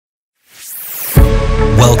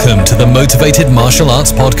Welcome to the Motivated Martial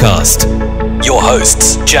Arts Podcast. Your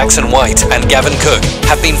hosts, Jackson White and Gavin Cook,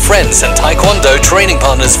 have been friends and taekwondo training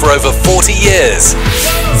partners for over 40 years.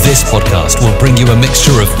 This podcast will bring you a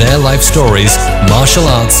mixture of their life stories, martial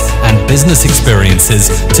arts, and business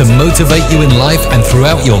experiences to motivate you in life and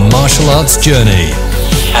throughout your martial arts journey.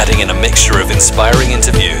 Adding in a mixture of inspiring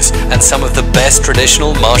interviews and some of the best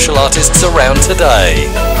traditional martial artists around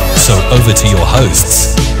today. So over to your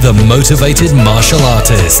hosts, the Motivated Martial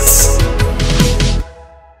Artists.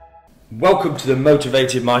 Welcome to the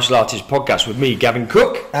Motivated Martial Artists podcast with me, Gavin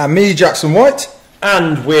Cook. And me, Jackson White.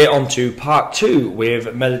 And we're on to part 2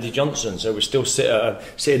 with Melody Johnson. So we're still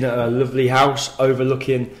sitting at a lovely house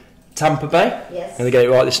overlooking Tampa Bay. Yes. Going to get it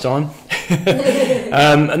right this time.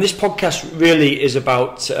 And this podcast really is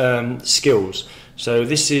about Skillz. So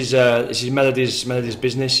this is Melody's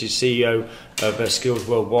business. She's CEO of Skillz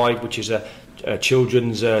Worldwide, which is a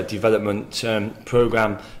children's development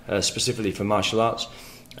program specifically for martial arts.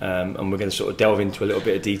 And we're going to sort of delve into a little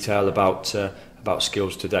bit of detail about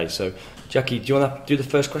Skillz today. So, Jackie, do you want to do the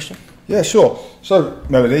first question? Yeah, sure. So,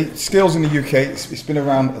 Melody, Skillz in the UK, it's been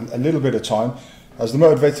around a little bit of time. As the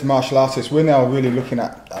Motivated Martial Artists, we're now really looking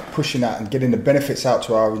at pushing that and getting the benefits out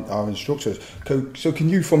to our instructors. So can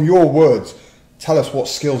you, from your words, tell us what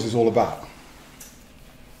Skillz is all about?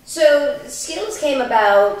 So Skillz came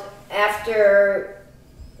about after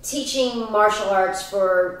teaching martial arts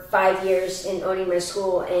for 5 years in owning my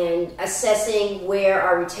school and assessing where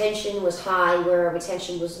our retention was high, where our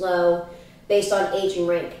retention was low, based on age and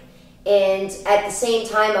rank. And at the same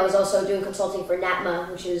time, I was also doing consulting for NATMA,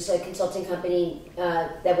 which is a consulting company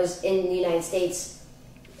that was in the United States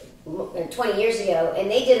 20 years ago. And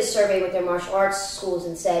they did a survey with their martial arts schools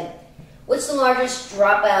and said, what's the largest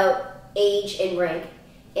dropout age and rank?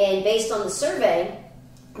 And based on the survey,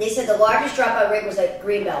 they said the largest dropout rate was at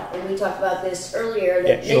green belt. And we talked about this earlier,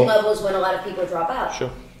 that mid-level is when a lot of people drop out. Sure.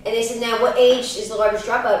 And they said, now what age is the largest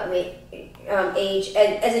dropout rate? Age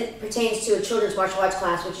as it pertains to a children's martial arts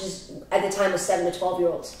class, which is at the time was 7 to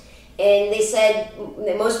 12-year-olds. And they said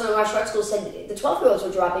that most of the martial arts schools said the 12-year-olds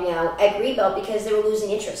were dropping out at green belt because they were losing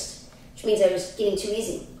interest, which means it was getting too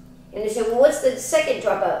easy. And they said, well, what's the second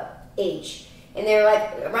dropout age? And they were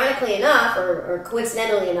like, ironically enough, or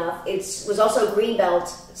coincidentally enough, it was also green belt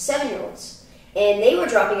 7-year-olds. And they were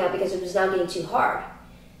dropping out because it was now getting too hard.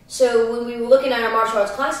 So when we were looking at our martial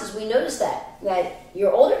arts classes, we noticed that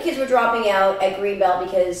your older kids were dropping out at green belt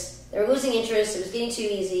because they were losing interest, it was getting too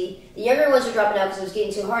easy. The younger ones were dropping out because it was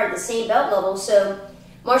getting too hard at the same belt level. So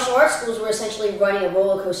martial arts schools were essentially running a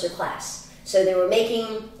roller coaster class. So they were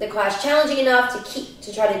making the class challenging enough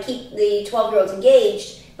to try to keep the 12-year-olds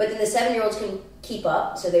engaged, but then the 7-year-olds couldn't keep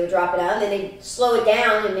up, so they would drop it out, and then they'd slow it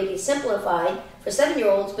down and make it simplified for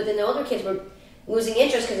 7-year-olds, but then the older kids were losing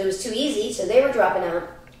interest because it was too easy, so they were dropping out.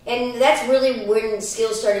 And that's really when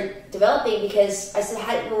Skillz started developing, because I said,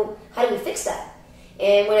 how do we fix that?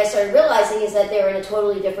 And what I started realizing is that they're in a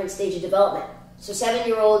totally different stage of development. So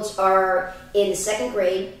 7-year-olds are in the 2nd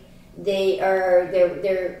grade.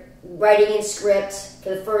 They're writing in script for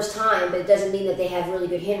the first time, but it doesn't mean that they have really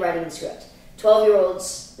good handwriting in script.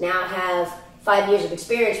 12-year-olds now have 5 years of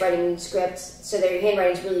experience writing in script, so their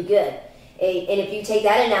handwriting is really good. And if you take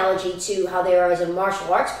that analogy to how they are as a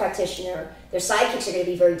martial arts practitioner, their sidekicks are going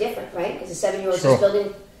to be very different, right? Because the 7-year-old is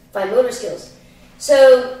building fine motor skills.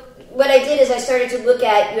 So what I did is I started to look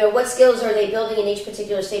at, what skills are they building in each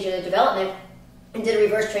particular stage of their development, and did a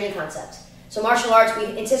reverse training concept. So martial arts, we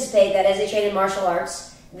anticipate that as they train in martial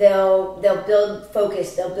arts, they'll build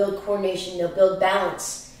focus, they'll build coordination, they'll build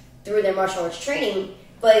balance through their martial arts training,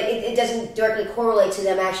 but it doesn't directly correlate to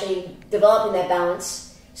them actually developing that balance.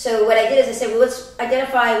 So what I did is I said, well, let's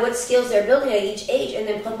identify what skills they're building at each age and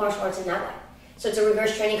then put martial arts in that way. So it's a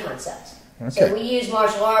reverse training concept. Okay. So we use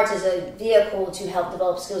martial arts as a vehicle to help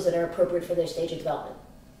develop skills that are appropriate for their stage of development.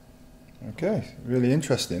 Okay, really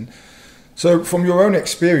interesting. So from your own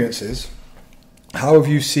experiences, how have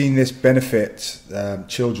you seen this benefit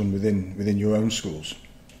children within your own schools?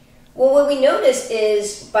 Well, what we noticed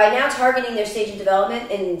is by now targeting their stage of development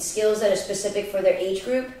and skills that are specific for their age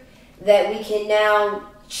group, that we can now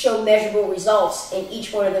show measurable results in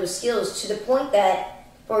each one of those skills, to the point that,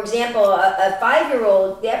 for example, a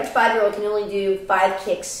 5-year-old, the average 5-year-old can only do 5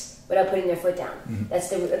 kicks without putting their foot down. Mm-hmm.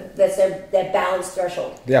 That's their balance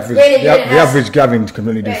threshold. The average Gavin can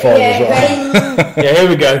only do 5 as well. Yeah, here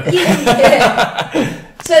we go.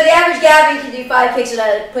 So the average Gavin can do 5 kicks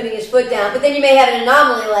without putting his foot down, but then you may have an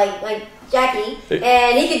anomaly like Jackie,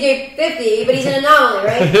 and he could do 50, but he's an anomaly,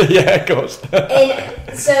 right? Yeah, of course.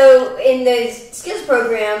 And so in the Skillz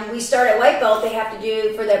program, we start at white belt. They have to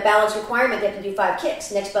do, for their balance requirement, they have to do 5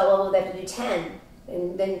 kicks. Next belt level, they have to do 10.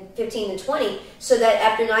 and then 15 to 20, so that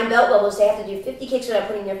after 9 belt levels, they have to do 50 kicks without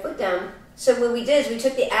putting their foot down. So what we did is we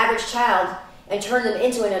took the average child and turned them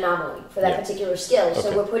into an anomaly for that particular skill. Okay.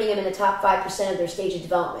 So we're putting them in the top 5% of their stage of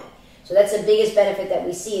development. So that's the biggest benefit that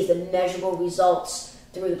we see, is the measurable results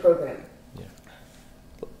through the program. Yeah.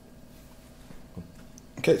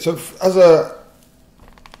 Okay, so as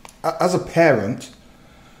a parent,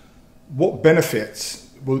 what benefits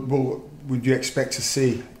would you expect to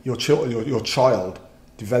see your child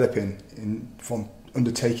developing from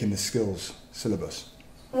undertaking the Skillz syllabus?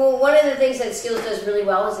 Well, one of the things that Skillz does really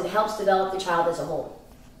well is it helps develop the child as a whole.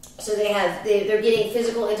 So they're getting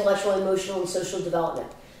physical, intellectual, emotional, and social development,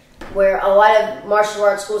 where a lot of martial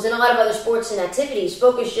arts schools and a lot of other sports and activities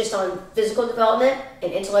focus just on physical development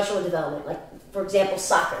and intellectual development, like, for example,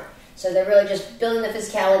 soccer. So they're really just building the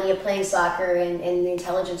physicality of playing soccer and the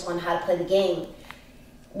intelligence on how to play the game.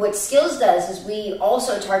 What Skillz does is we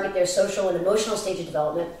also target their social and emotional stage of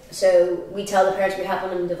development. So we tell the parents we're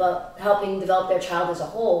helping develop their child as a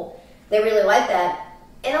whole. They really like that.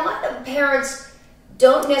 And a lot of parents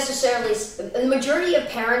don't necessarily, the majority of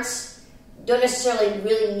parents don't necessarily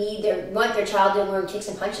really want their child to learn kicks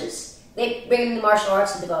and punches. They bring them to martial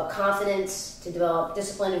arts to develop confidence, to develop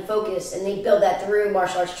discipline and focus, and they build that through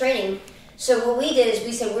martial arts training. So what we did is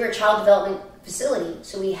we said we're a child development facility,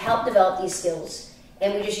 so we help develop these skills.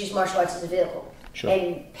 And we just use martial arts as a vehicle. Sure.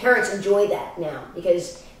 And parents enjoy that now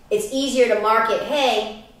because it's easier to market,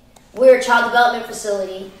 hey, we're a child development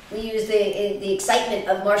facility. We use the excitement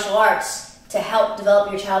of martial arts to help develop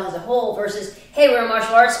your child as a whole versus, hey, we're a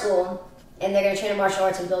martial arts school and they're going to train in martial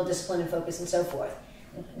arts and build discipline and focus and so forth.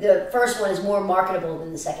 The first one is more marketable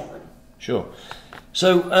than the second one. Sure.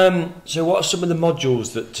 So what are some of the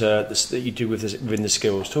modules that you do within the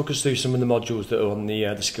Skillz? Talk us through some of the modules that are on the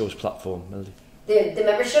Skillz platform, Melody. The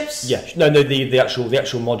memberships? Yeah, the actual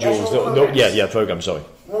modules. Program. Sorry.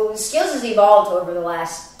 Well, Skillz has evolved over the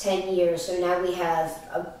last 10 years, so now we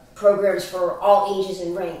have programs for all ages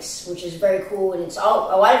and ranks, which is very cool. And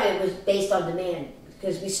a lot of it was based on demand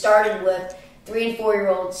because we started with 3 and 4 year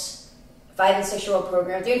olds, 5 and 6 year old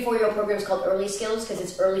program. 3 and 4 year old program is called Early Skills because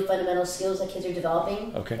it's early fundamental skills that kids are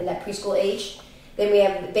developing in that preschool age. Then we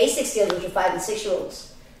have the basic skills, which are 5 and 6 year olds.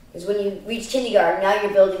 Because when you reach kindergarten, now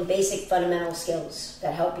you're building basic fundamental skills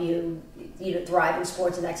that help you thrive in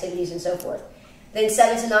sports and activities and so forth. Then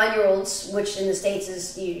 7 to 9 year olds, which in the States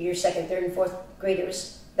is your 2nd, 3rd, and 4th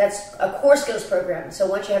graders, that's a core skills program. So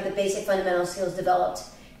once you have the basic fundamental skills developed,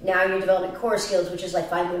 now you're developing core skills, which is like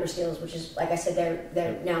fine motor skills, which is, like I said,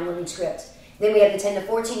 they're now learning script. Then we have the 10 to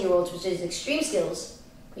 14 year olds, which is extreme skills,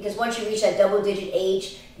 because once you reach that double-digit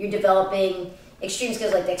age, you're developing extreme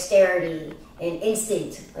skills like dexterity and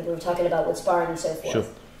instinct, like we were talking about with sparring and so forth. Sure.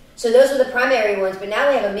 So those are the primary ones, but now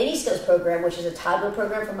we have a mini skills program, which is a toddler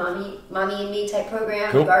program for mommy and me type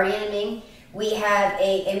program, guardian and me. We have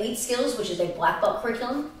a elite skills, which is a black belt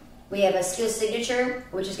curriculum. We have a skills signature,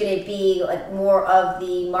 which is going to be like more of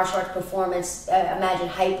the martial arts performance. Imagine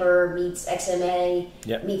hyper meets XMA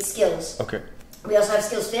meets skills. Okay. We also have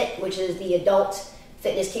skills fit, which is the adult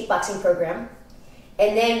fitness kickboxing program.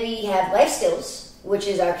 And then we have life skills, which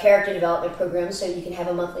is our character development program, so you can have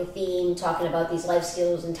a monthly theme talking about these life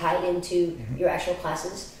skills and tie it into your actual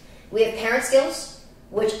classes. We have parent skills,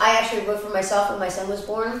 which I actually wrote for myself when my son was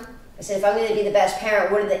born. I said, if I'm going to be the best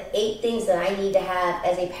parent, what are the 8 things that I need to have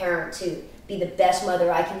as a parent to be the best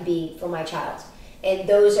mother I can be for my child? And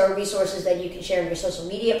those are resources that you can share on your social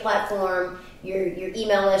media platform, your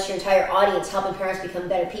email list, your entire audience, helping parents become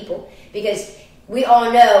better people. Because we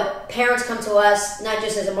all know parents come to us not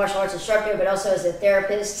just as a martial arts instructor, but also as a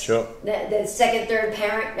therapist. Sure. The second, third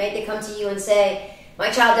parent, right? They come to you and say, my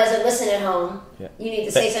child doesn't listen at home. Yeah. You need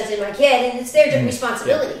to say something to my kid, and it's their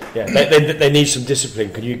responsibility. Yeah. They need some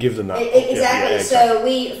discipline. Can you give them that? Exactly. So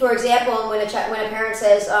we, for example, when a parent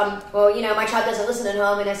says, well, my child doesn't listen at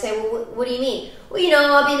home, and I say, well, what do you mean?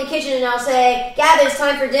 Well, I'll be in the kitchen and I'll say, Gavin, it's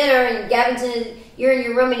time for dinner, and you're in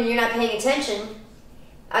your room and you're not paying attention.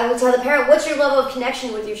 I will tell the parent, what's your level of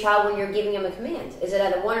connection with your child when you're giving them a command? Is it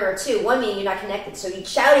at a 1 or a 2? 1 meaning you're not connected. So you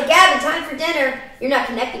shout at Gavin, time for dinner. You're not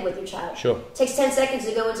connecting with your child. Sure. It takes 10 seconds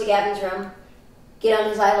to go into Gavin's room, get on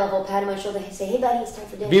his eye level, pat him on the shoulder, say, hey buddy, it's time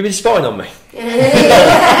for dinner. Have you been spying on me?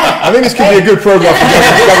 I think this could be a good program for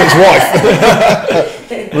Gavin's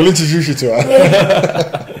wife. We'll introduce you to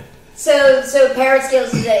her. So Parent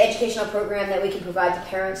Skills is an educational program that we can provide to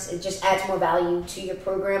parents. It just adds more value to your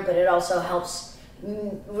program, but it also helps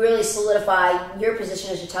really solidify your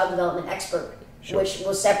position as a child development expert, which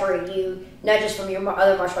will separate you not just from your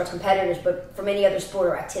other martial arts competitors, but from any other sport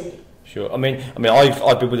or activity. Sure. I mean,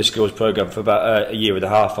 I've been with the Skillz program for about a year and a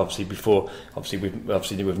half. Obviously,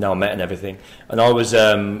 we've now met and everything. And I was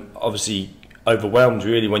obviously overwhelmed,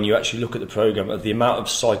 really, when you actually look at the program, of the amount of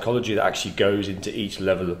psychology that actually goes into each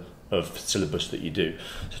level of syllabus that you do.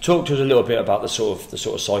 So, talk to us a little bit about the sort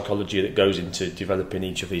of psychology that goes into developing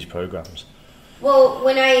each of these programs. Well,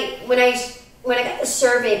 when I got the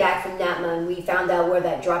survey back from NATMA and we found out where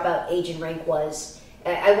that dropout age and rank was,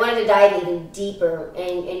 I wanted to dive even deeper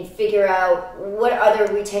and figure out what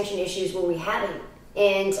other retention issues were we having.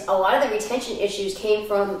 And a lot of the retention issues came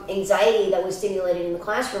from anxiety that was stimulated in the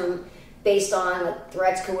classroom based on like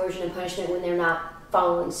threats, coercion, and punishment when they're not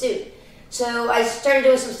following suit. So I started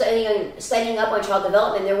doing some studying up on child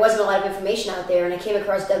development. There wasn't a lot of information out there, and I came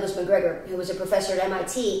across Douglas McGregor, who was a professor at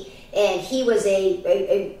MIT, and he was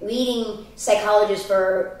a leading psychologist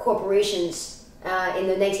for corporations in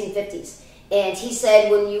the 1950s. And he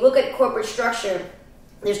said, when you look at corporate structure,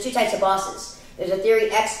 there's two types of bosses. There's a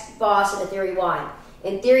Theory X boss and a Theory Y.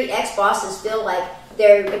 And Theory X bosses feel like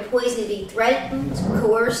their employees need to be threatened,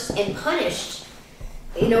 coerced, and punished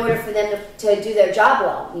in order for them to do their job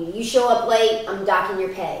well. You show up late, I'm docking your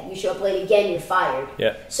pay. You show up late again, you're fired.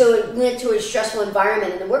 Yeah. So it led to a stressful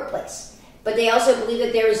environment in the workplace. But they also believe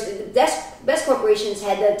that the best corporations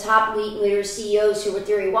had the top leaders, CEOs who were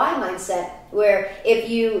Theory Y mindset, where if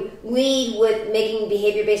you lead with making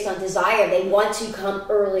behavior based on desire, they want to come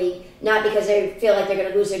early, not because they feel like they're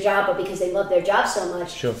going to lose their job, but because they love their job so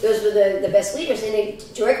much. Sure. Those were the best leaders, and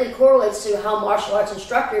it directly correlates to how martial arts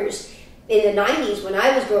instructors in the 90s, when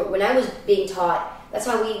I was being taught, that's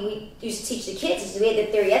how we used to teach the kids, is we had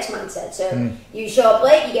the Theory X mindset. So you show up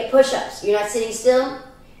late, you get push-ups. You're not sitting still,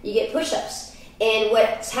 you get push-ups. And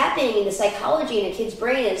what's happening in the psychology in a kid's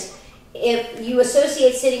brain is, if you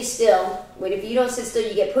associate sitting still, if you don't sit still,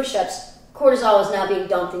 you get push-ups, cortisol is now being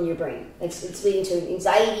dumped in your brain. It's leading to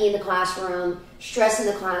anxiety in the classroom, stress in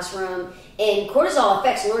the classroom, and cortisol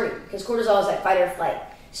affects learning, because cortisol is like fight or flight.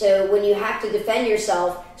 So when you have to defend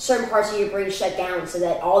yourself, certain parts of your brain shut down so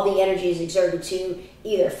that all the energy is exerted to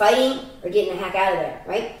either fighting or getting the heck out of there,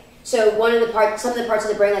 right? So some of the parts of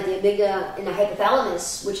the brain, like the amygdala and the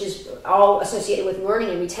hypothalamus, which is all associated with learning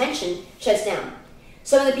and retention, shuts down.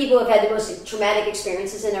 Some of the people who have had the most traumatic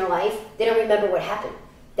experiences in their life, they don't remember what happened.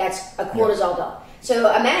 That's a cortisol dump. So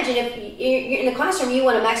imagine if you're in the classroom, you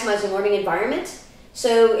want to maximize the learning environment.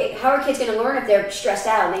 So how are kids going to learn if they're stressed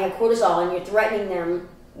out and they have cortisol and you're threatening them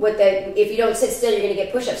with if you don't sit still, you're going to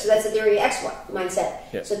get push-ups. So that's the Theory X mindset.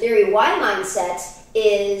 Yep. So Theory Y mindset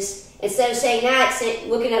is, instead of saying that,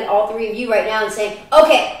 looking at all three of you right now and saying,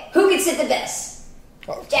 okay, who can sit the best?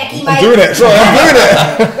 Jackie might. I'm doing it.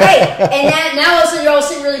 Right. And now all of a sudden you're all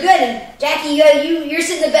sitting really good. And Jackie, you're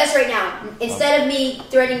sitting the best right now. Instead of me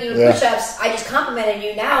threatening you with push-ups, I just complimented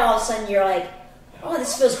you. Now all of a sudden you're like, oh,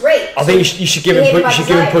 this feels great. I think you should give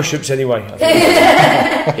him push-ups anyway.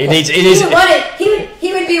 He needs.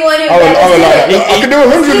 He would be one who. I can do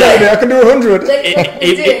 100 lady. I can do 100.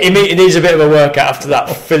 He needs a bit of a workout after that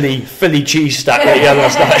Philly cheese stack that he had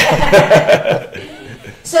last night.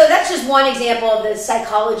 So that's just one example of the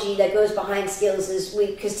psychology that goes behind Skillz.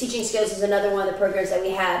 Because teaching Skillz is another one of the programs that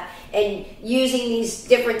we have, and using these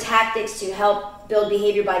different tactics to help build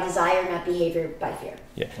behavior by desire, not behavior by fear.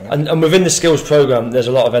 Yeah, and within the Skillz program, there's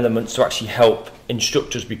a lot of elements to actually help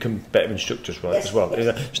instructors become better instructors, right? Yes, as well.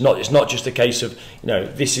 yes. It's not just a case of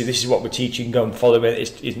this is what we're teaching, go and follow it.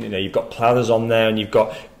 It's you've got planners on there and you've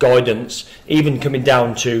got guidance, even coming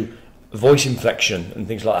down to voice inflection and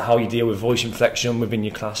things like how you deal with voice inflection within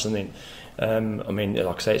your class. And then,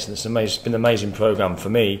 like I say, it's been an amazing program for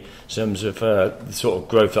me in terms of the sort of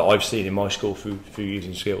growth that I've seen in my school through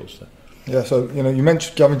using Skillz. So. Yeah, so you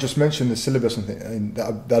mentioned, Gavin just mentioned the syllabus and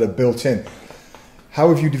that are built in. How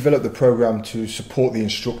have you developed the program to support the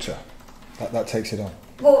instructor that takes it on?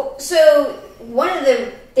 Well, so one of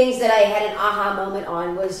the things that I had an aha moment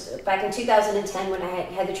on was back in 2010 when I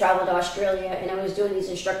had to travel to Australia, and I was doing these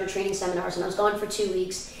instructor training seminars, and I was gone for 2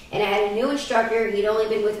 weeks, and I had a new instructor. He'd only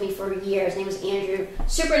been with me for a year. His name was Andrew,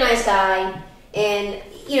 super nice guy, and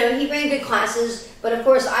he ran good classes, but of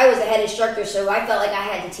course I was the head instructor, so I felt like I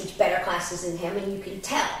had to teach better classes than him, and you could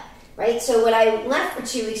tell, right? So when I left for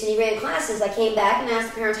 2 weeks and he ran classes, I came back and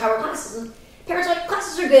asked the parents, how were classes? And parents were like,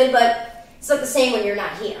 classes are good, but it's not the same when you're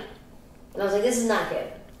not here. And I was like, this is not good,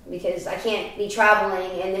 because I can't be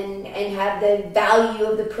traveling and have the value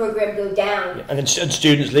of the program go down. Yeah, and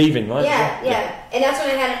students leaving, right? Yeah. And that's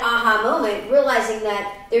when I had an aha moment, realizing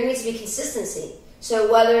that there needs to be consistency.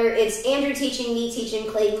 So whether it's Andrew teaching, me teaching,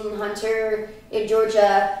 Clayton, Hunter, in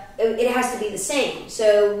Georgia, it has to be the same.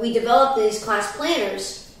 So we developed these class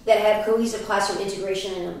planners that have cohesive classroom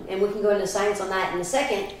integration in them, and we can go into science on that in a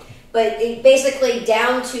second. but it basically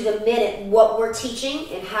down to the minute what we're teaching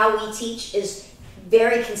and how we teach is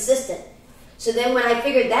very consistent. So then when I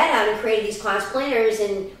figured that out and created these class planners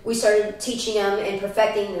and we started teaching them and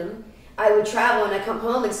perfecting them, I would travel and I'd come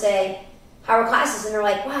home and say, how are classes? And they're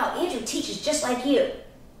like, wow, Andrew teaches just like you.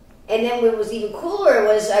 And then what was even cooler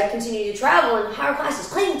was I continued to travel and how are classes?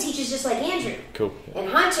 Clayton teaches just like Andrew. Cool. And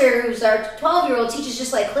Hunter, who's our 12-year-old, teaches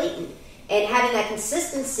just like Clayton. And having that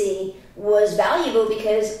consistency was valuable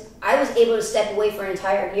because I was able to step away for an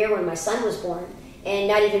entire year when my son was born and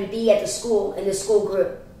not even be at the school in the school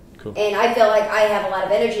group. Cool. And I felt like I have a lot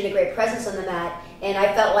of energy and a great presence on the mat. And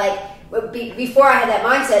I felt like before I had that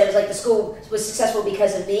mindset, it was like the school was successful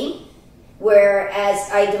because of me. Whereas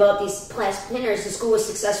I developed these class planners, the school was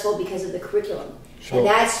successful because of the curriculum. Sure. And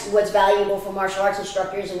that's what's valuable for martial arts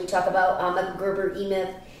instructors. And we talk about Michael Gerber,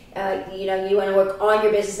 E-Myth. You want to work on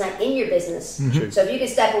your business, not in your business. Mm-hmm. So if you can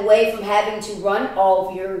step away from having to run all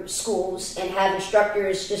of your schools and have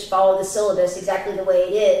instructors just follow the syllabus exactly the way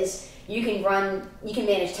it is, you can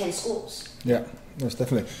manage 10 schools. Yeah, that's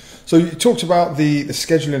definitely. So you talked about the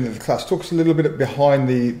scheduling of the class. Talk us a little bit behind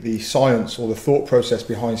the science or the thought process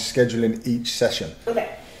behind scheduling each session.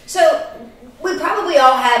 Okay, so we probably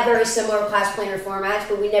all have very similar class planner formats,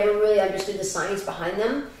 but we never really understood the science behind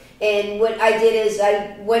them. And what I did is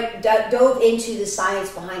I dove into the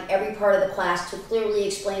science behind every part of the class to clearly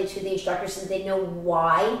explain it to the instructors so that they know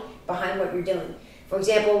why behind what you're doing. For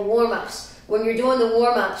example, warm-ups. When you're doing the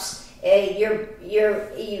warm-ups,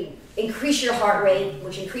 you increase your heart rate,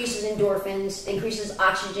 which increases endorphins, increases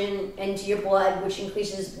oxygen into your blood, which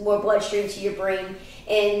increases more bloodstream to your brain.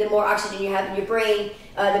 And the more oxygen you have in your brain,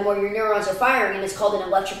 the more your neurons are firing, and it's called an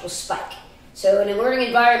electrical spike. So in a learning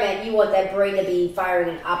environment, you want that brain to be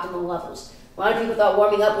firing at optimal levels. A lot of people thought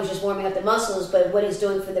warming up was just warming up the muscles, but what it's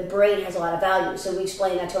doing for the brain has a lot of value. So we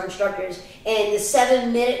explain that to our instructors. And the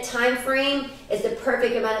 7-minute time frame is the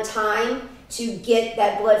perfect amount of time to get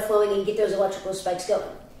that blood flowing and get those electrical spikes going.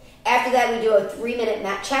 After that, we do a 3-minute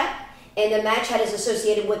mat chat, and the mat chat is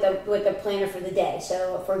associated with the planner for the day.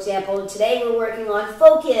 So, for example, today we're working on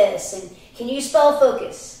focus. And can you spell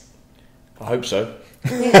focus? I hope so.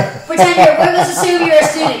 Pretend let's assume you're a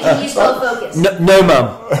student. Can you spell focus? No,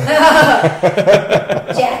 ma'am.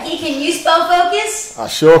 Jackie, can you spell focus? I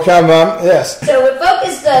sure can, ma'am. Yes. So what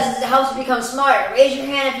focus does is it helps you become smarter. Raise your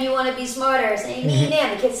hand if you want to be smarter. Say me,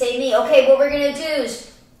 ma'am. The kids say me. Okay, what we're going to do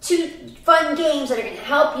is 2 fun games that are going to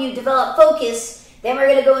help you develop focus. Then we're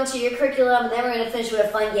going to go into your curriculum, and then we're going to finish with a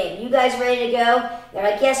fun game. You guys ready to go? They're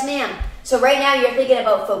like, yes, ma'am. So right now you're thinking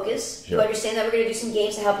about focus. Sure. You understand that we're going to do some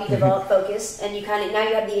games to help you develop focus, and you now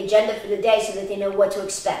you have the agenda for the day so that they know what to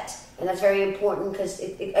expect, and that's very important because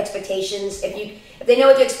expectations. If they know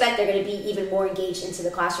what to expect, they're going to be even more engaged into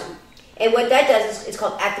the classroom. And what that does is it's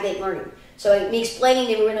called activate learning. So me explaining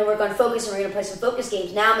that we're going to work on focus and we're going to play some focus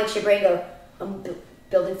games now makes your brain go, I'm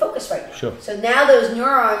building focus right now. Sure. So now those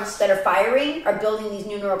neurons that are firing are building these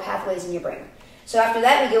new neural pathways in your brain. So after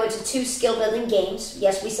that, we go into 2 skill-building games.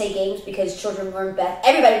 Yes, we say games because children learn best.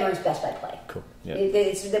 Everybody learns best by play. Cool. Yeah.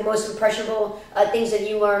 It's the most impressionable things that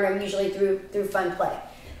you learn are usually through fun play.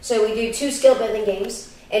 So we do 2 skill-building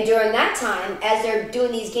games. And during that time, as they're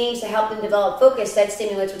doing these games to help them develop focus, that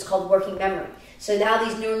stimulates what's called working memory. So now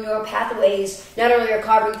these new neural pathways not only are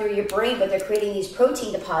carving through your brain, but they're creating these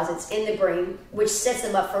protein deposits in the brain, which sets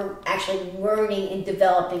them up for actually learning and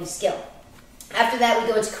developing skill. After that,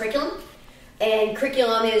 we go into curriculum. And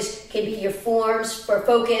curriculum can be your forms for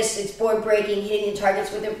focus. It's board breaking, hitting the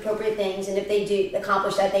targets with the appropriate things. And if they do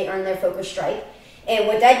accomplish that, they earn their focus strike. And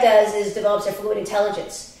what that does is develops their fluid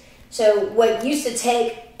intelligence. So what used to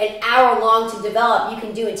take an hour long to develop, you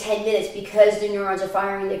can do in 10 minutes because the neurons are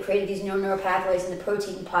firing. They created these neural pathways and the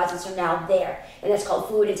protein deposits are now there. And that's called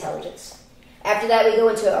fluid intelligence. After that, we go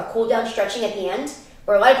into our cool down stretching at the end.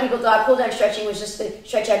 Where a lot of people thought cool down stretching was just to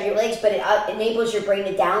stretch out your legs, but it enables your brain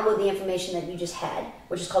to download the information that you just had,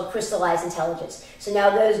 which is called crystallized intelligence. So now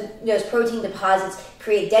those protein deposits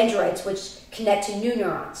create dendrites, which connect to new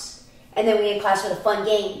neurons. And then we in class with a fun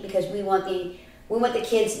game because we want the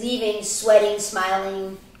kids leaving, sweating,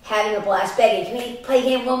 smiling, having a blast, begging. Can we play a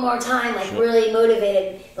game one more time? Like really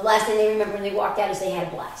motivated. The last thing they remember when they walked out is they had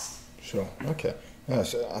a blast. Sure. Okay.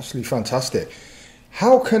 That's absolutely fantastic.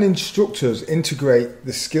 How can instructors integrate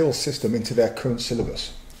the Skillz system into their current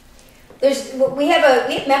syllabus? We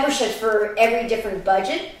have memberships for every different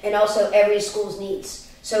budget and also every school's needs.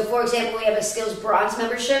 So, for example, we have a Skillz Bronze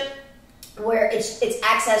membership where it's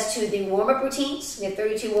access to the warm-up routines. We have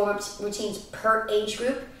 32 warm-up routines per age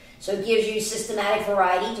group. So it gives you systematic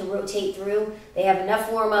variety to rotate through. They have enough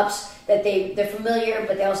warm-ups that they're familiar,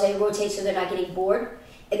 but they also rotate so they're not getting bored.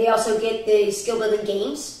 And they also get the skill building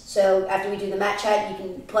games. So after we do the mat chat, you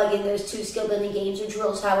can plug in those 2 skill building games or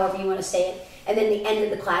drills, however you want to say it, and then the end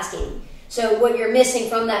of the class game. So what you're missing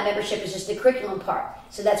from that membership is just the curriculum part.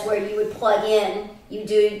 So that's where you would plug in, you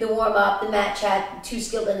do the warm-up, the mat chat, 2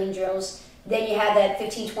 skill building drills, then you have that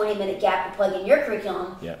 15-20 minute gap to plug in your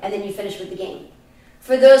curriculum, and then you finish with the game.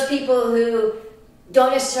 For those people who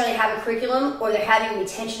don't necessarily have a curriculum, or they're having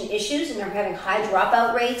retention issues and they're having high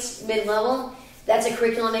dropout rates mid-level, that's a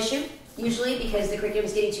curriculum issue, usually, because the curriculum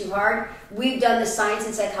is getting too hard. We've done the science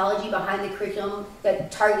and psychology behind the curriculum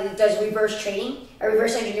that does reverse training, or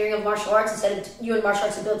reverse engineering of martial arts. Instead of you in martial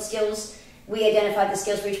arts to build skills, we identified the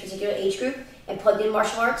skills for each particular age group and plugged in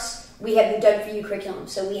martial arts. We have the done-for-you curriculum.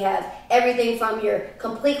 So we have everything from your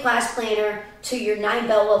complete class planner to your 9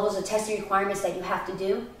 bell levels of testing requirements that you have to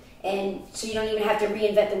do. And so you don't even have to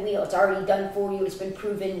reinvent the wheel. It's already done for you. It's been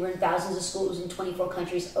proven. We're in thousands of schools in 24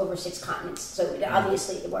 countries, over 6 continents. So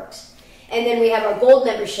obviously it works. And then we have our gold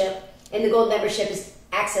membership, and the gold membership is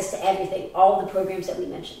access to everything, all the programs that we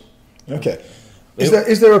mentioned. Okay.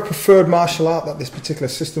 Is there a preferred martial art that this particular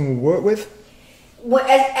system will work with? Well,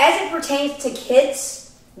 as it pertains to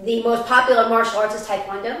kids, the most popular martial arts is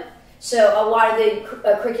taekwondo. So a lot of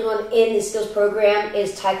the curriculum in the skills program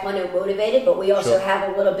is taekwondo motivated, but we also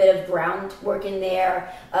have a little bit of groundwork in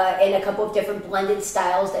there and a couple of different blended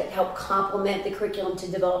styles that help complement the curriculum to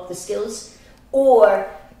develop the skills. Or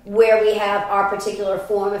where we have our particular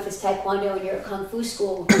form, if it's taekwondo and you're at kung fu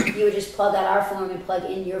school, you would just plug out our form and plug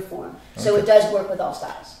in your form. So it does work with all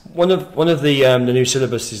styles. One of the new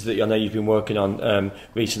syllabuses that I know you've been working on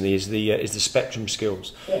recently is the spectrum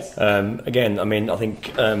skills. Yes. Again, I mean, I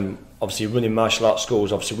think obviously running martial arts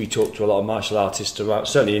schools. Obviously, we talk to a lot of martial artists around,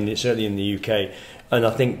 certainly in the UK, and I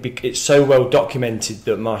think it's so well documented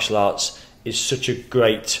that martial arts is such a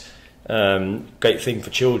great thing for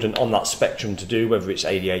children on that spectrum to do, whether it's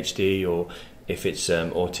ADHD or if it's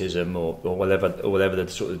autism or whatever the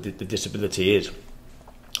sort of the disability is.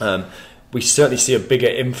 We certainly see a bigger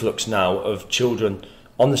influx now of children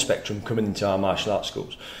on the spectrum coming into our martial arts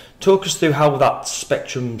schools. Talk us through how that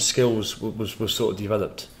spectrum skills was sort of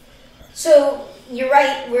developed. So you're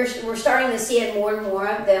right, we're starting to see it more and more.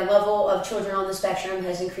 The level of children on the spectrum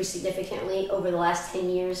has increased significantly over the last 10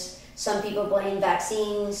 years. Some people blame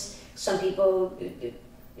vaccines, some people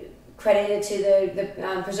credit it to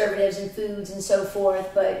the preservatives in foods and so forth,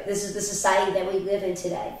 but this is the society that we live in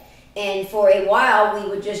today. And for a while, we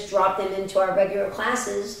would just drop them into our regular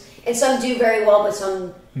classes, and some do very well, but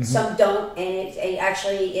some don't, and it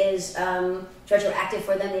actually is retroactive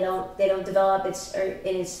for them. They don't develop.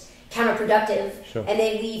 It's counterproductive, and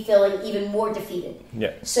they leave feeling even more defeated.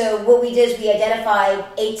 Yeah. So what we did is we identified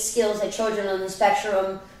 8 skills that children on the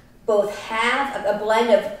spectrum both have, a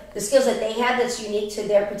blend of the skills that they have that's unique to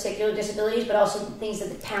their particular disabilities, but also things that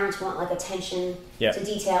the parents want, like attention to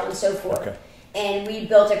detail and so forth. Okay. And we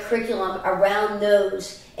built a curriculum around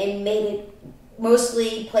those and made it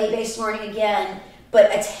mostly play-based learning again, but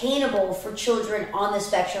attainable for children on the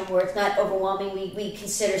spectrum where it's not overwhelming. We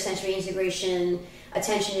consider sensory integration,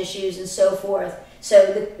 attention issues, and so forth. So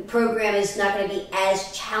the program is not going to be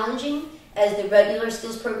as challenging as the regular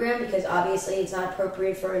skills program because obviously it's not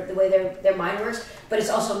appropriate for the way their mind works, but it's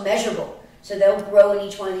also measurable. So they'll grow in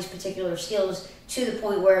each one of these particular skills to the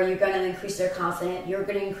point where you're going to increase their confidence, you're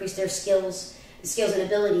going to increase their skills and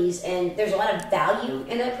abilities, and there's a lot of value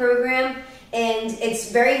in that program. And it's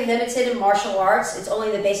very limited in martial arts. It's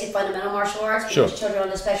only the basic fundamental martial arts because children on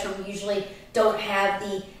the spectrum usually don't have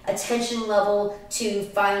the attention level to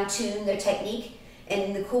fine-tune their technique.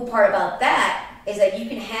 And the cool part about that is that you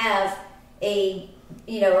can have a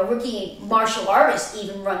rookie martial artist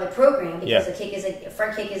even run the program because a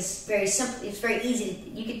front kick is very simple. It's very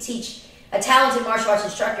easy. You could teach a talented martial arts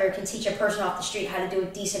instructor can teach a person off the street how to do a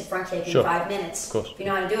decent front kick in 5 minutes. Of course. If you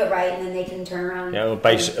know how to do it right, and then they can turn around. Yeah, or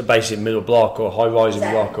a basic middle block or high rising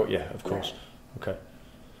block. Or, of course. Right.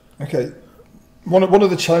 Okay. One of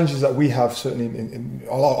the challenges that we have, certainly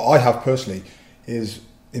I have personally, is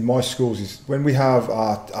in my schools is when we have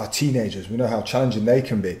our teenagers. We know how challenging they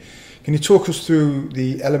can be. Can you talk us through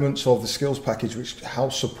the elements of the skills package which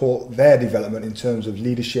help support their development in terms of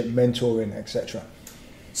leadership, mentoring, etc.?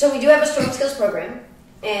 So we do have a strong skills program,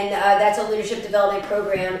 and that's a leadership development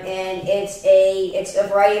program, and it's a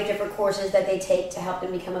variety of different courses that they take to help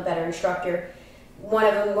them become a better instructor. One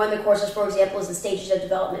of the courses, for example, is the stages of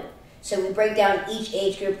development. So we break down each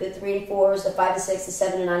age group, the 3 and 4s, the 5 to 6, the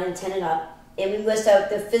 7 to 9, and 10 and up, and we list out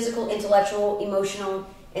the physical, intellectual, emotional,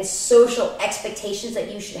 and social expectations that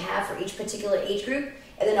you should have for each particular age group,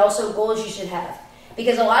 and then also goals you should have.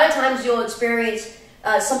 Because a lot of times you'll experience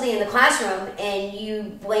something in the classroom and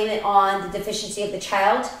you blame it on the deficiency of the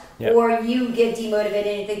child, Yep. or you get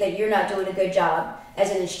demotivated and think that you're not doing a good job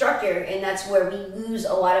as an instructor, and that's where we lose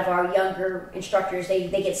a lot of our younger instructors. They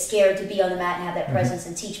get scared to be on the mat and have that presence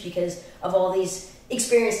and teach because of all these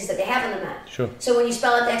experiences that they have on the mat. Sure. So when you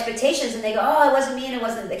spell out the expectations and they go, oh, it wasn't me and it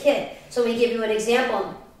wasn't the kid. So let me give you an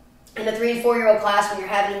example. In a 3 and 4 year old class, when you're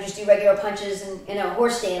having them just do regular punches and a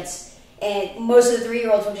horse stance, and most of the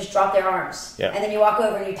 3-year-olds will just drop their arms, Yeah. and then you walk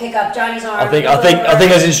over and you pick up Johnny's arm. I think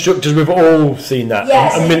as instructors we've all seen that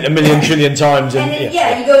a million trillion times. And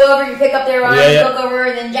then, you go over, you pick up their arm, Yeah, you yeah. look over,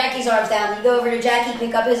 and then Jackie's arm's down. You go over to Jackie,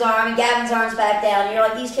 pick up his arm, and Gavin's arm's back down. And you're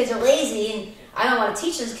like, these kids are lazy, and I don't want to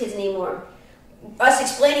teach those kids anymore. Us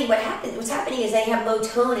explaining what's happening is they have low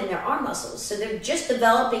tone in their arm muscles, so they're just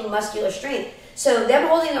developing muscular strength. So them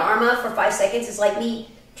holding their arm up for 5 seconds is like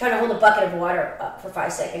me trying to hold a bucket of water up for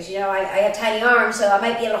 5 seconds. You know, I have tiny arms, so I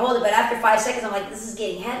might be able to hold it, but after 5 seconds, I'm like, this is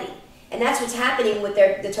getting heavy. And that's what's happening with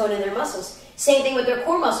the tone in their muscles. Same thing with their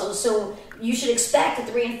core muscles. So you should expect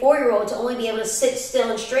a 3 and 4 year old to only be able to sit still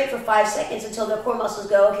and straight for 5 seconds until their core muscles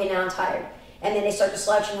go, okay, now I'm tired. And then they start to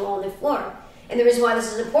slouch and roll on the floor. And the reason why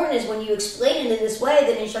this is important is when you explain it in this way,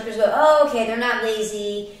 then instructors go, oh, okay, they're not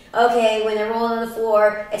lazy. Okay, when they're rolling on the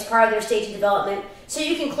floor, it's part of their stage of development. So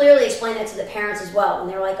you can clearly explain that to the parents as well. When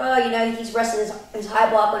they're like, oh, you know, he's resting his high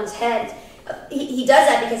block on his head. He does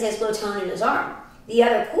that because he has low tone in his arm. The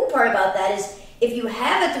other cool part about that is if you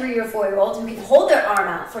have a 3 or 4 year old who can hold their arm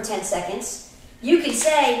out for 10 seconds, you can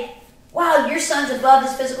say, wow, your son's above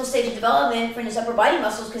his physical stage of development for his upper body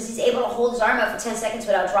muscles because he's able to hold his arm out for 10 seconds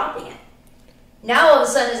without dropping it. Now all of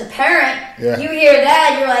a sudden as a parent, you hear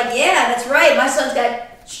that, you're like, yeah, that's right, my son's got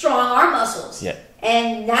strong arm muscles. Yeah.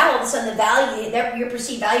 And now all of a sudden the value, your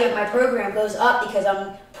perceived value of my program goes up because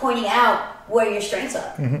I'm pointing out where your strengths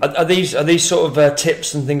are. Mm-hmm. Are these sort of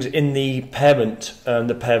tips and things in the parent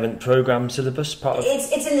program syllabus part of?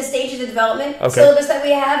 It's in the stages of development syllabus that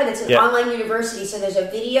we have, and it's an online university. So there's a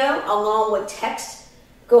video along with text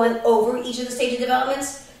going over each of the stage of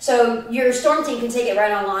developments. So your storm team can take it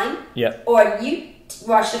right online. Yeah. Or you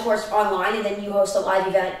watch the course online and then you host a live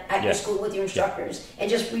event at your school with your instructors and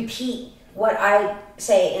just repeat what I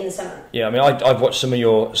say in the seminar. Yeah, I mean, I've watched some of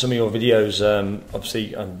your videos,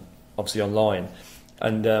 obviously online,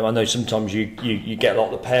 and I know sometimes you get a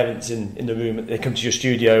lot of the parents in the room. They come to your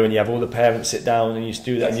studio and you have all the parents sit down and you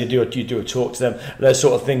do that and you do a talk to them. They're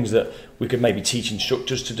sort of things that we could maybe teach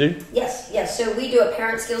instructors to do. Yes. So we do a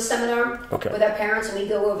parent skills seminar with our parents, and we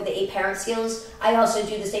go over the 8 parent skills. I also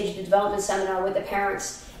do the stage of development seminar with the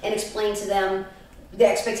parents and explain to them the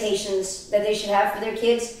expectations that they should have for their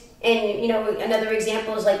kids. And, you know, another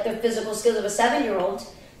example is like the physical skills of a 7-year-old.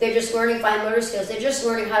 They're just learning fine motor skills. They're just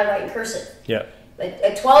learning how to write in cursive. Yeah. But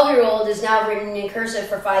a 12-year-old is now written in cursive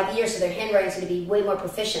for 5 years, so their handwriting is going to be way more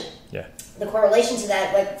proficient. Yeah. The correlation to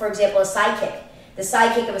that, like, for example, a sidekick. The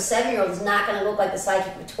sidekick of a 7-year-old is not going to look like the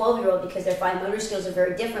sidekick of a 12-year-old because their fine motor skills are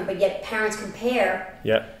very different, but yet parents compare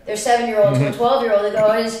their 7-year-old to a 12-year-old and go,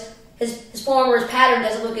 oh, his form or his pattern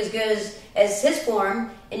doesn't look as good as his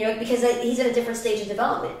form, and because he's at a different stage of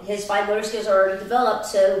development. His fine motor skills are already developed,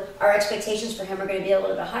 so our expectations for him are going to be a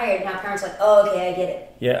little bit higher. And now parents are like, oh, okay, I get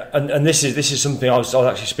it. Yeah, and this is something I was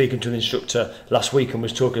actually speaking to an instructor last week and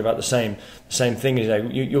was talking about the same thing. You know,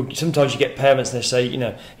 you sometimes you get parents and they say, you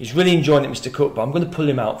know, he's really enjoying it, Mr. Cook, but I'm going to pull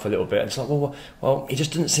him out for a little bit. And it's like, well, he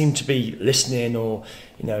just doesn't seem to be listening, or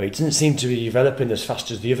you know, he doesn't seem to be developing as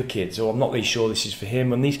fast as the other kids, or I'm not really sure this is for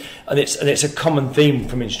him. And it's a common theme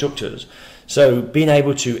from instructors. So being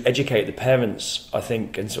able to educate the parents, I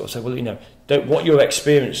think, and sort of say, well, you know, what your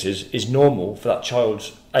experience is normal for that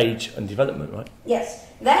child's age and development, right? Yes,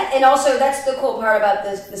 that, and also that's the cool part about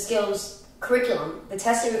the Skillz curriculum. The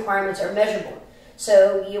testing requirements are measurable.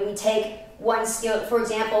 So we take one skill, for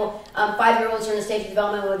example, 5-year-olds are in a stage of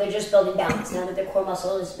development where they're just building balance now that their core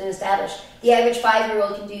muscle has been established. The average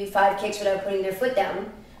 5-year-old can do 5 kicks without putting their foot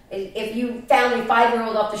down. If you found a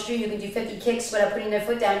 5-year-old off the street who can do 50 kicks without putting their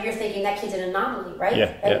foot down, you're thinking that kid's an anomaly, right?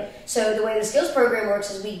 Yeah. So the way the Skillz program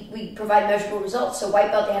works is we provide measurable results. So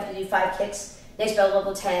white belt, they have to do 5 kicks. Next belt,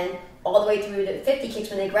 level 10, all the way through to 50 kicks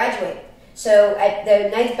when they graduate. So at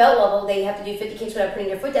the 9th belt level, they have to do 50 kicks without putting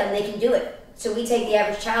their foot down, and they can do it. So we take the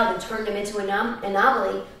average child and turn them into an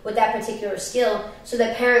anomaly with that particular skill so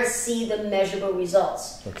that parents see the measurable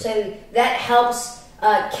results. Okay. So that helps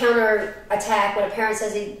counter attack when a parent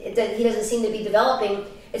says he doesn't seem to be developing.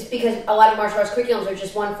 It's because a lot of martial arts curriculums are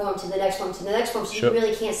just one form to the next form to the next form, so you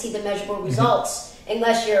really can't see the measurable results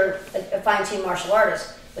unless you're a fine-tuned martial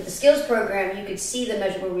artist. With the Skillz program, you could see the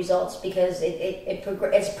measurable results because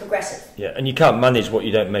it's progressive. Yeah, and you can't manage what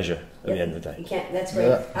you don't measure at the end of the day. You can't. That's great.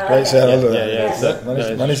 Yeah, I great like sale,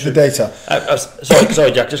 that. Manage the data.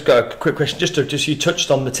 Sorry, Jack. Just got a quick question. Just you touched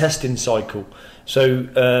on the testing cycle. So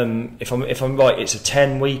if I'm right, it's a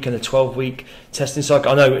 10-week and a 12-week testing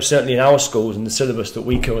cycle. I know certainly in our schools and the syllabus that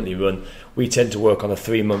we currently run, we tend to work on a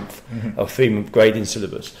 3-month grading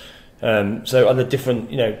syllabus. So are the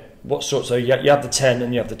different, what sort? So you have the 10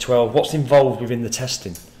 and you have the 12. What's involved within the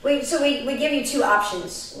testing? We give you two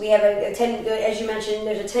options. We have a 10, as you mentioned,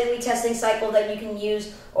 there's a 10-week testing cycle that you can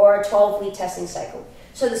use, or a 12-week testing cycle.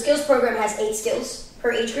 So the Skillz program has 8 skills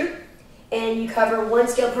per age group, and you cover 1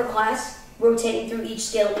 skill per class, rotating through each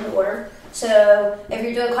skill in order. So if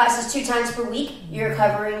you're doing classes 2 times per week, you're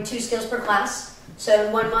covering 2 skills per class. So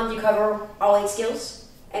in 1 month you cover all 8 skills,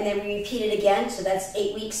 and then we repeat it again, so that's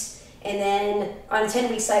 8 weeks. And then on a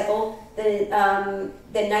 10-week cycle, the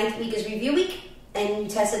 9th week is review week, and you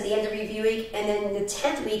test at the end of review week, and then the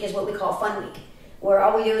 10th week is what we call fun week, where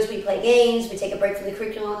all we do is we play games, we take a break from the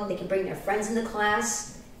curriculum, they can bring their friends into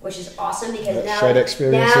class, which is awesome because shared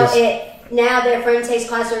experiences. Now their friend takes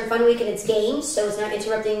class during fun week and it's games, so it's not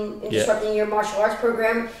disrupting your martial arts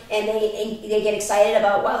program, and they get excited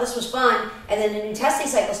about, wow, this was fun, and then the new testing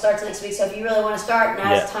cycle starts next week, so if you really want to start,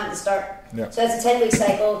 now's the time to start. Yeah. So that's a 10-week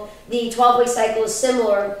cycle. The 12-week cycle is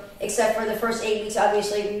similar, except for the first 8 weeks,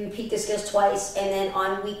 obviously, we repeat the skills twice, and then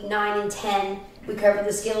on week 9 and 10, we cover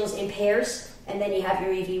the skills in pairs, and then you have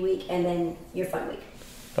your review week, and then your fun week.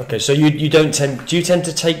 Okay, so do you tend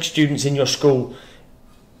to take students in your school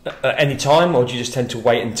at any time, or do you just tend to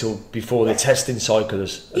wait until before the testing cycle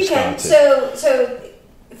has started? You can. So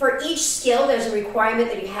for each skill, there's a requirement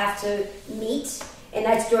that you have to meet, and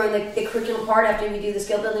that's during the curriculum part. After we do the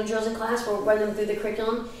skill building drills in class, we'll run them through the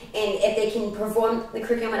curriculum, and if they can perform the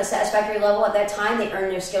curriculum at a satisfactory level at that time, they earn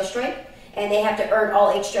their skill stripe, and they have to earn all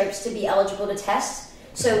 8 stripes to be eligible to test.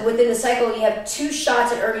 So within the cycle, you have 2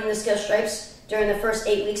 shots at earning the skill stripes during the first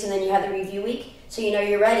 8 weeks, and then you have the review week, so you know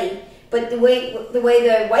you're ready. But the way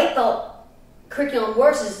the white belt curriculum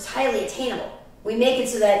works is it's highly attainable. We make it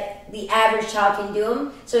so that the average child can do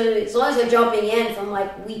them. So as long as they're jumping in from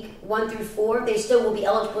like week 1 through 4, they still will be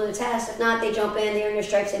eligible to test. If not, they jump in, they earn their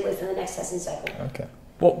stripes, they wait for the next testing cycle. Okay.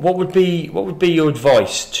 What would be your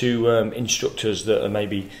advice to instructors that are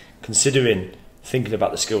maybe considering thinking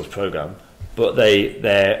about the Skillz program, but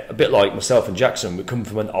they're a bit like myself and Jackson? We come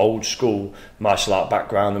from an old school martial art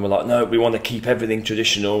background, and we're like, no, we want to keep everything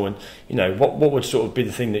traditional. And what would sort of be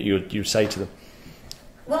the thing that you'd say to them?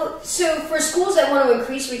 Well, so for schools that want to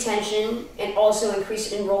increase retention and also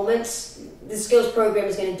increase enrollments, the Skillz program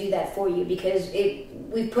is going to do that for you, because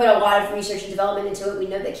we've put a lot of research and development into it. We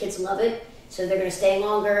know that kids love it, so they're going to stay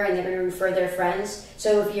longer and they're going to refer their friends.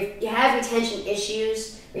 So if you have retention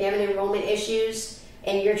issues or you have enrollment issues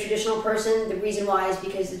and you're a traditional person, the reason why is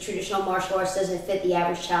because the traditional martial arts doesn't fit the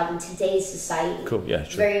average child in today's society. Cool, yeah,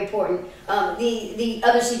 true. Very important. The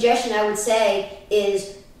other suggestion I would say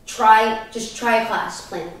is just try a class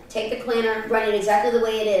planner. Take the planner, run it exactly the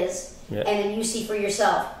way it is, and then you see for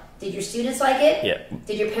yourself. Did your students like it? Yeah.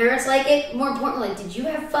 Did your parents like it? More importantly, did you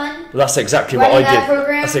have fun? Well, that's exactly what I did.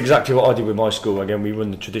 Program? That's exactly what I did with my school. Again, we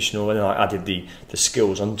run the traditional, and then I added the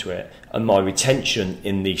skills onto it, and my retention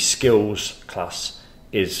in the skills class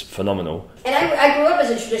is phenomenal. And I grew up as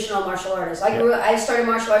a traditional martial artist. I started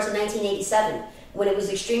martial arts in 1987. When it was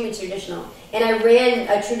extremely traditional. And I ran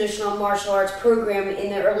a traditional martial arts program in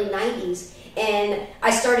the early 90s, and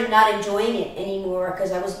I started not enjoying it anymore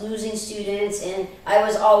because I was losing students, and I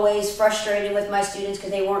was always frustrated with my students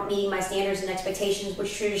because they weren't meeting my standards and expectations,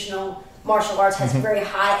 which traditional martial arts has very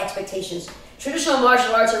high expectations. Traditional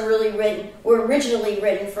martial arts were originally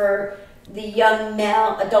written for the young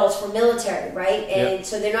male adults for military, right? And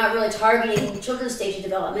so they're not really targeting children's stage of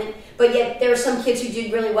development, but yet there are some kids who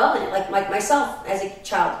did really well in it, like myself as a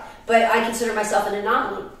child. But I consider myself an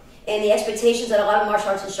anomaly. And the expectations that a lot of martial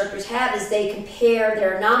arts instructors have is they compare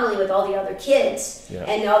their anomaly with all the other kids,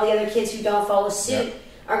 and all the other kids who don't follow suit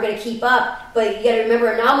aren't going to keep up. But you got to remember,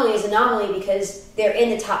 anomaly is anomaly because they're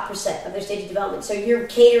in the top % of their stage of development. So you're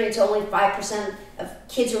catering to only 5% of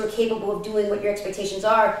kids who are capable of doing what your expectations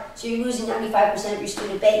are. So you're losing 95% of your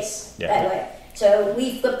student base that way. So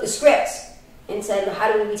we flipped the scripts and said, well,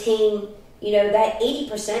 how do we retain, that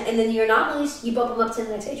 80%? And then your anomalies, you bump them up to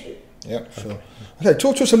the next age group. Yeah, sure. Okay,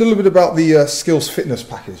 talk to us a little bit about the Skillz fitness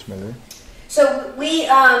package, Melanie. So we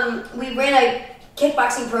ran a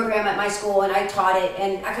kickboxing program at my school, and I taught it,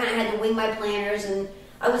 and I kind of had to wing my planners, and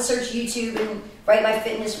I would search YouTube and write my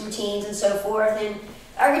fitness routines and so forth, and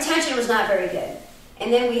our retention was not very good.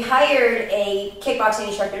 And then we hired a kickboxing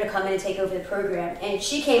instructor to come in and take over the program. And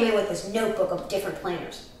she came in with this notebook of different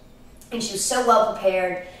planners. And she was so well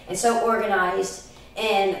prepared and so organized.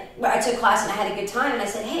 And I took class and I had a good time. And I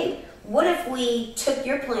said, hey, what if we took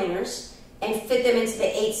your planners and fit them into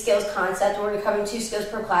the 8 skills concept, where we're covering 2 skills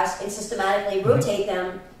per class, and systematically rotate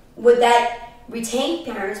them? Would that retain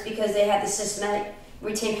parents, because they have the systematic,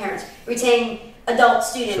 retain adult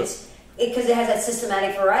students, because it has that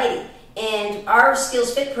systematic variety? And our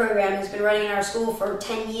Skillz Fit program has been running in our school for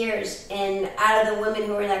 10 years, and out of the women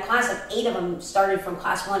who were in that class, like 8 of them started from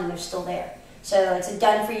class 1 and they're still there. So it's a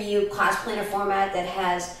done-for-you class planner format that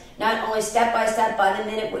has not only step-by-step, by the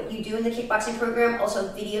minute, what you do in the kickboxing program, also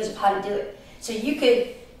videos of how to do it. So you could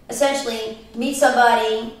essentially meet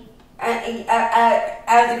somebody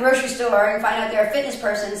out of the grocery store and find out they're a fitness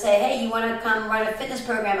person and say, hey, you want to come run a fitness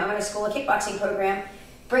program? I'm going to school a kickboxing program.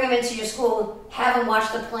 Bring them into your school, have them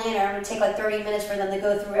watch the planner. It would take like 30 minutes for them to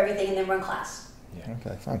go through everything and then run class. Yeah.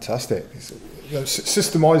 Okay, fantastic.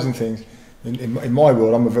 Systemizing things, in my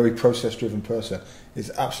world, I'm a very process-driven person,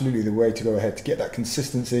 is absolutely the way to go ahead to get that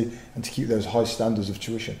consistency and to keep those high standards of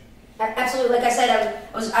tuition. Absolutely. Like I said,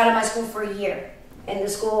 I was out of my school for a year, and the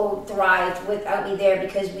school thrived without me there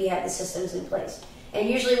because we had the systems in place. And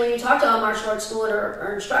usually when you talk to a martial arts school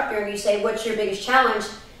or instructor and you say, what's your biggest challenge?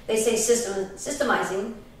 They say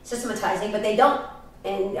systematizing, but they don't.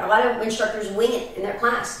 And a lot of instructors wing it in their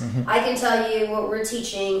class. Mm-hmm. I can tell you what we're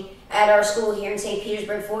teaching at our school here in St.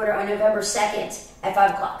 Petersburg, Florida on November 2nd at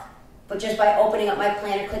 5 o'clock. But just by opening up my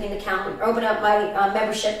planner, clicking the calendar, open up my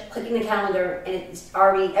membership, clicking the calendar, and it's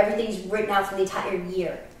already, everything's written out for the entire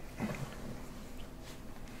year.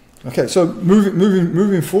 Okay, so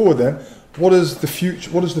moving forward then, what does the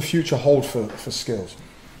future hold for Skillz?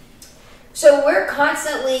 So we're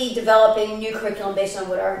constantly developing new curriculum based on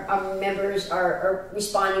what our members are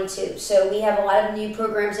responding to. So we have a lot of new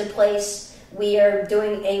programs in place. We are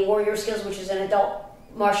doing a Warrior Skills, which is an adult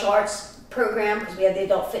martial arts program, because we have the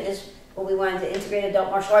adult fitness, but we wanted to integrate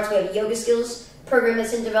adult martial arts. We have a yoga skills program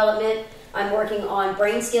that's in development. I'm working on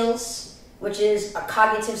brain skills, which is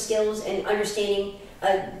cognitive skills and understanding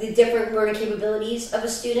the different learning capabilities of a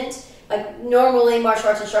student. Like normally martial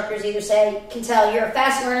arts instructors either can tell you're a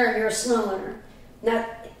fast learner or you're a slow learner. Not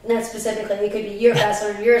specifically, it could be you're a fast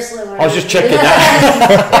learner, you're a slow learner. I was just checking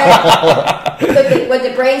that. But what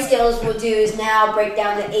the brain skills will do is now break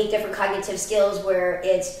down the 8 different cognitive skills, where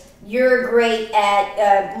it's you're great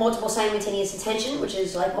at multiple simultaneous attention, which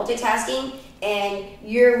is like multitasking, and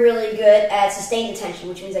you're really good at sustained attention,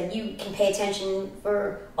 which means that you can pay attention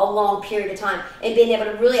for a long period of time. And being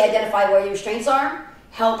able to really identify where your strengths are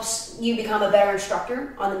helps you become a better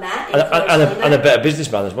instructor on the mat. And a better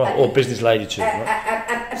businessman as well, or business lady too. Right?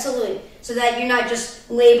 Absolutely. So that you're not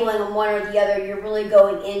just labeling on one or the other, you're really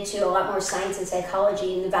going into a lot more science and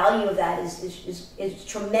psychology, and the value of that is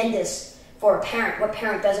tremendous for a parent. What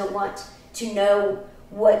parent doesn't want to know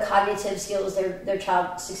what cognitive skills their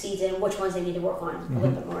child succeeds in, and which ones they need to work on a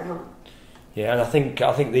little bit more at home? Yeah, and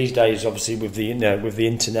I think these days, obviously with the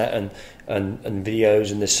internet and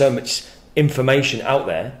videos, and there's so much information out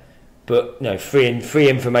there, but free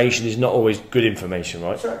information is not always good information,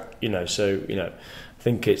 right? Sure. I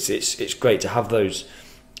think it's great to have those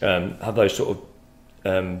sort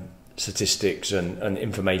of statistics and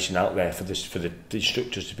information out there for the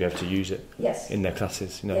instructors to be able to use it. Yes. In their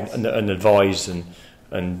classes, Yes. and advise and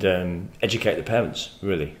educate the parents,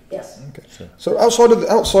 really. Yes. Okay. So outside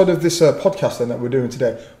of this podcast then that we're doing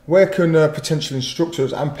today, where can potential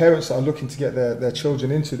instructors and parents that are looking to get their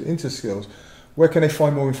children into Skillz, where can they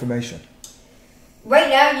find more information? Right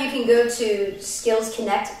now, you can go to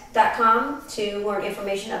skillzconnect.com to learn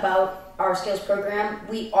information about our Skillz program.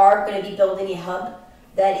 We are going to be building a hub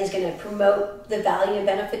that is going to promote the value and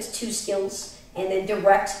benefits to Skillz, and then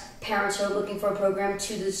direct parents who are looking for a program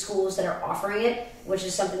to the schools that are offering it, which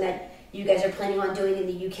is something that you guys are planning on doing in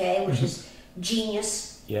the UK, which is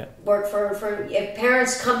genius. Yeah. Work for if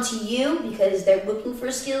parents come to you because they're looking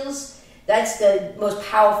for skills, that's the most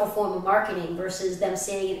powerful form of marketing versus them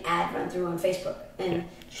seeing an ad run through on Facebook and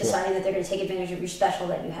deciding that they're going to take advantage of your special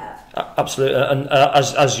that you have. Absolutely, and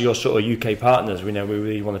as your sort of UK partners, we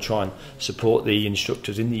really want to try and support the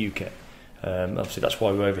instructors in the UK. Obviously, that's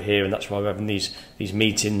why we're over here, and that's why we're having these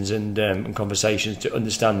meetings and conversations to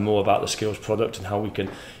understand more about the Skillz product and how we can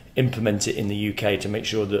implement it in the UK to make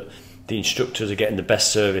sure that the instructors are getting the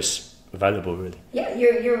best service available, really. Yeah,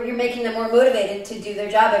 you're making them more motivated to do their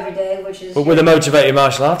job every day, which is. But we're the motivated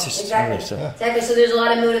martial artists. Exactly. Really, so. Exactly. So there's a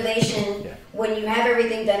lot of motivation when you have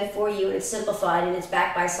everything done for you and it's simplified and it's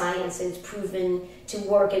backed by science and it's proven to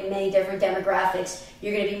work in many different demographics,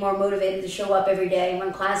 you're going to be more motivated to show up every day and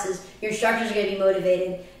run classes. Your instructors are going to be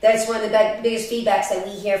motivated. That's one of the biggest feedbacks that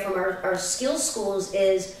we hear from our skills schools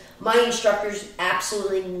is, my instructors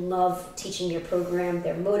absolutely love teaching your program.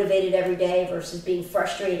 They're motivated every day versus being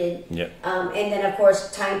frustrated. Yep. And then, of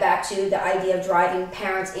course, tying back to the idea of driving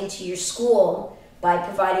parents into your school by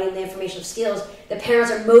providing them the information of skills, the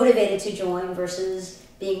parents are motivated to join versus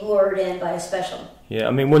being lured in by a special. Yeah,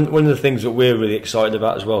 I mean, one of the things that we're really excited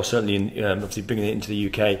about as well, certainly in, obviously bringing it into the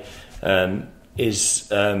UK, is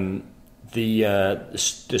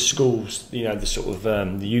the schools, the sort of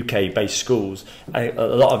the UK-based schools. A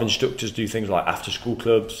lot of instructors do things like after-school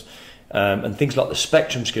clubs and things like the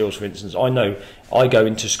spectrum skills, for instance. I know I go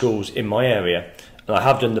into schools in my area, and I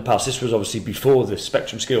have done in the past. This was obviously before the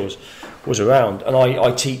spectrum skills was around, and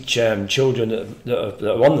I teach children that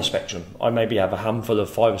are on the spectrum. I maybe have a handful of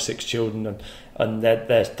 5 or 6 children, and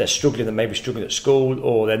they're struggling, and maybe struggling at school,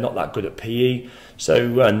 or they're not that good at PE.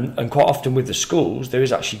 So and quite often with the schools, there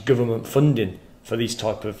is actually government funding for these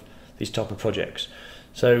type of projects.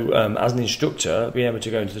 So as an instructor, being able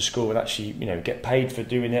to go into the school and actually get paid for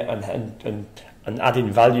doing it, and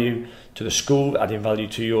adding value to the school, adding value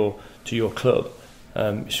to your club.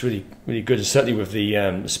 It's really, really good, and certainly with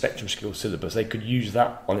the spectrum skills syllabus, they could use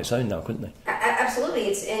that on its own now, couldn't they? Absolutely,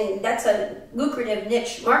 and that's a lucrative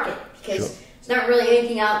niche market because Sure. there's not really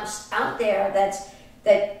anything else out there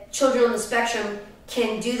that children on the spectrum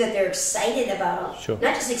can do that they're excited about. Sure.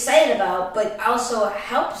 Not just excited about, but also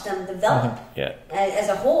helps them develop. Yeah. As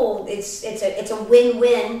a whole, it's a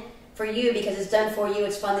win-win for you because it's done for you.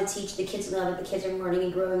 It's fun to teach. The kids love it. The kids are learning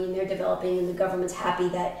and growing, and they're developing, and the government's happy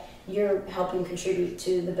that you're helping contribute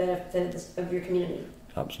to the benefit of your community.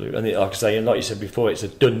 Absolutely, and like I say, and like you said before, it's a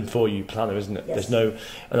done-for-you planner, isn't it? Yes. There's no,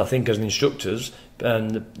 and I think as an instructors,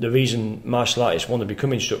 the reason martial artists want to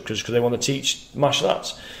become instructors is because they want to teach martial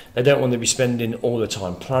arts. They don't want to be spending all the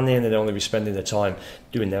time planning. They don't want to be spending their time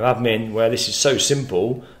doing their admin. Where this is so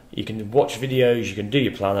simple, you can watch videos, you can do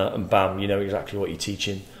your planner, and bam, you know exactly what you're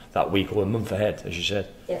teaching that week or a month ahead, as you said.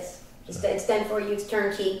 Yes, it's done for you. It's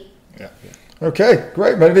turnkey. Yeah. Okay,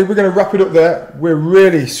 great, Melody. We're going to wrap it up there. We're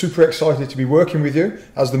really super excited to be working with you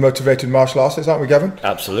as the motivated martial artist, aren't we, Gavin?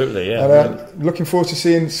 Absolutely, yeah. And looking forward to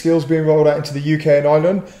seeing Skillz being rolled out into the UK and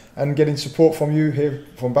Ireland, and getting support from you here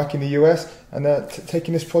from back in the US, and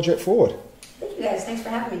taking this project forward. Thank you guys. Thanks for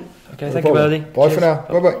having me. Okay, No thank you, problem. Melody. Bye Cheers. for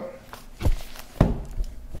now. Bye-bye.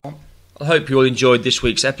 I hope you all enjoyed this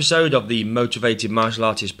week's episode of the Motivated Martial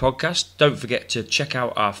Artists podcast. Don't forget to check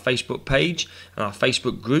out our Facebook page and our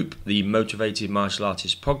Facebook group, the Motivated Martial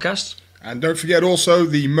Artists podcast. And don't forget also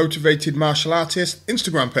the Motivated Martial Artist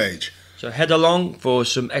Instagram page. So head along for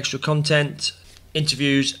some extra content,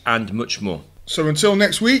 interviews, and much more. So until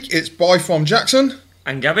next week, it's bye from Jackson,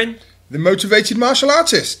 And Gavin? the Motivated Martial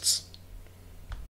Artists.